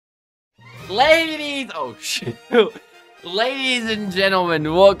Oh shit. Ladies and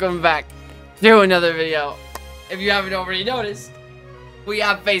gentlemen, welcome back to another video. If you haven't already noticed, we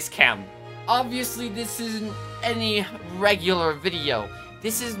have Facecam. Obviously, this isn't any regular video.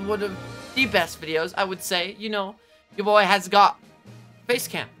 This is one of the best videos, I would say. You know, your boy has got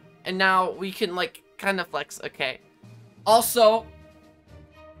Facecam. And now we can, like, kind of flex, okay? Also,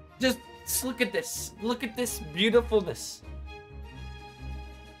 just look at this. Look at this beautifulness.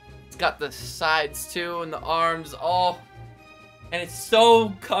 It's got the sides, too, and the arms, all. And it's so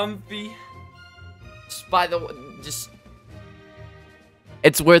comfy. Just by the way,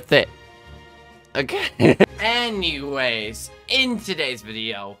 it's worth it. Okay. Anyways, in today's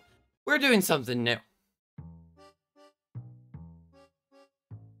video, we're doing something new.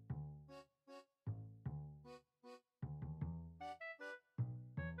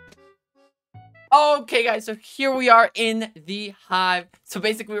 Okay, guys, so here we are in the Hive. So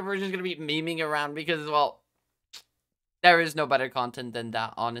basically, we're just gonna be memeing around because, well, there is no better content than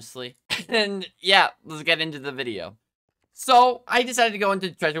that, honestly. And yeah, let's get into the video. So I decided to go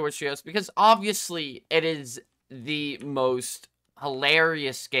into Treasure Wars Trios because obviously it is the most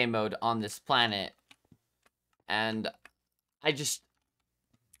hilarious game mode on this planet, and it just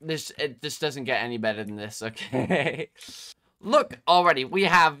doesn't get any better than this. Okay. Look, already, we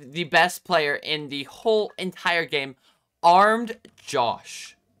have the best player in the whole entire game, Armed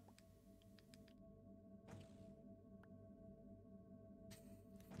Josh.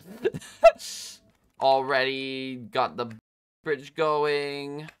 Already got the bridge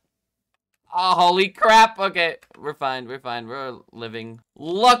going. Oh, holy crap. Okay, we're fine, we're living.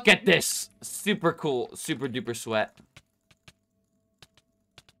 Look at this. Super cool, super duper sweat.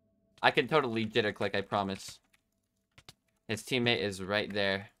 I can totally jitter click, I promise. His teammate is right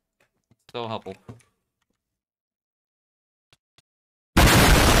there. So helpful.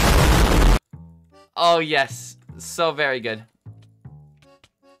 Oh, yes. So very good.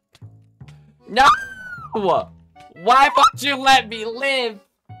 No! Why won't you let me live?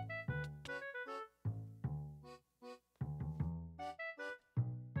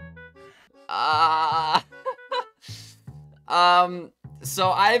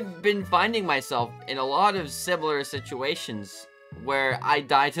 So I've been finding myself in a lot of similar situations where I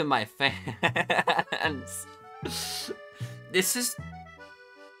die to my fans. It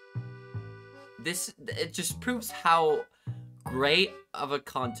just proves how great of a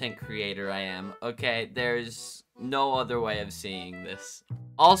content creator I am. Okay, there's no other way of seeing this.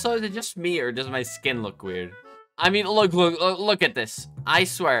 Also, is it just me or does my skin look weird? I mean, look at this. I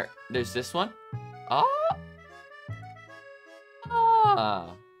swear, there's this one.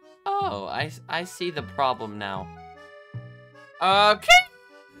 Oh, I see the problem now. Okay.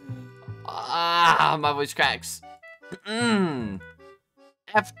 My voice cracks.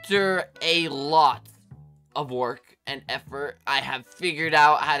 After a lot of work and effort, I have figured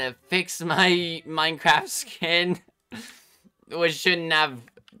out how to fix my Minecraft skin, which shouldn't have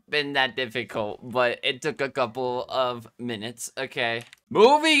been that difficult, but it took a couple of minutes. Okay,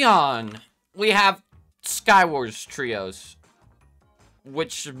 moving on. We have Skywars Trios,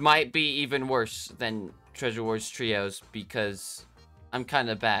 which might be even worse than Treasure Wars Trios because I'm kind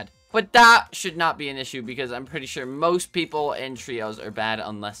of bad. But that should not be an issue because I'm pretty sure most people in Trios are bad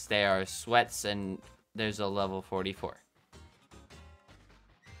unless they are sweats and there's a level 44.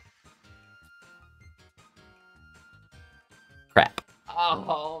 Crap.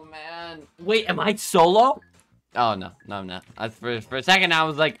 Oh, man. Wait, am I solo? Oh, no. No, I'm not. For a second, I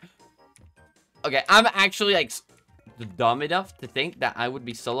was like... Okay, I'm actually, like, dumb enough to think that I would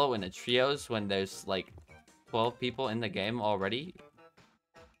be solo in a Trios when there's, like, 12 people in the game already.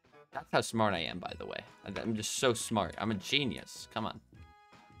 That's how smart I am, by the way. I'm just so smart. I'm a genius. Come on.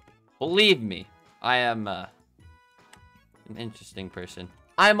 Believe me. I am, an interesting person.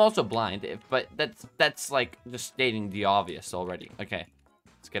 I'm also blind, but that's like just stating the obvious already. Okay,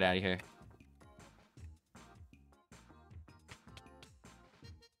 let's get out of here.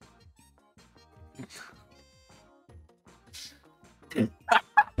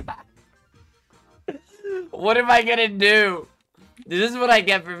 What am I gonna do? This is what I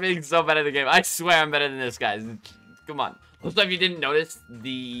get for being so bad at the game. I swear I'm better than this, guys. Come on. Also, if you didn't notice,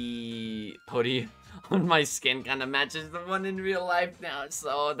 the hoodie on my skin kind of matches the one in real life now,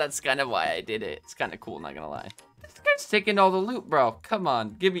 so that's kind of why I did it. It's kind of cool, not gonna lie. This guy's taking all the loot, bro. Come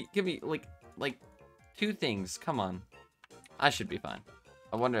on, give me like 2 things. Come on, I should be fine.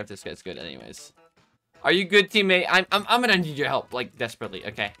 I wonder if this guy's good, anyways. Are you good, teammate? I'm gonna need your help, like desperately.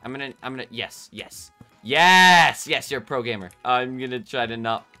 Okay, I'm gonna. Yes, you're a pro gamer. I'm gonna try to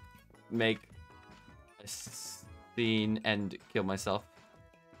not make a scene and kill myself.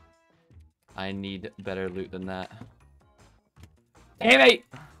 I need better loot than that. Teammate!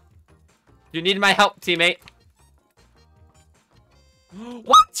 You need my help, teammate.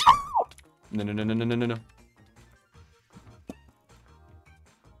 Watch out! No, no, no, no, no, no, no, no.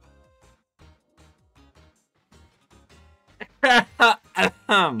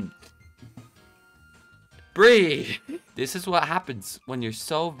 Breathe. This is what happens when you're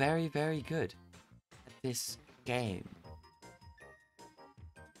so very, very good at this game.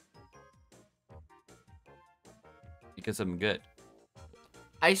 Because I'm good.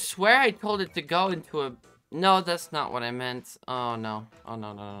 I swear I told it to go into a... No, that's not what I meant. Oh, no. Oh,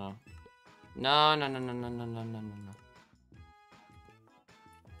 no, no, no, no. No, no, no, no, no, no, no, no, no, no.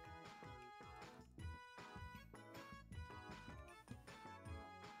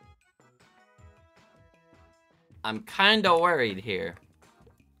 I'm kind of worried here.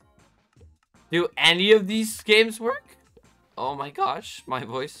 Do any of these games work? Oh my gosh, my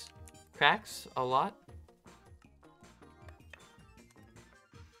voice cracks a lot.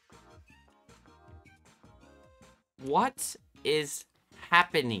 What is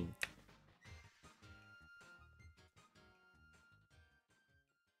happening?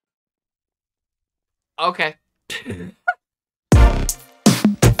 Okay.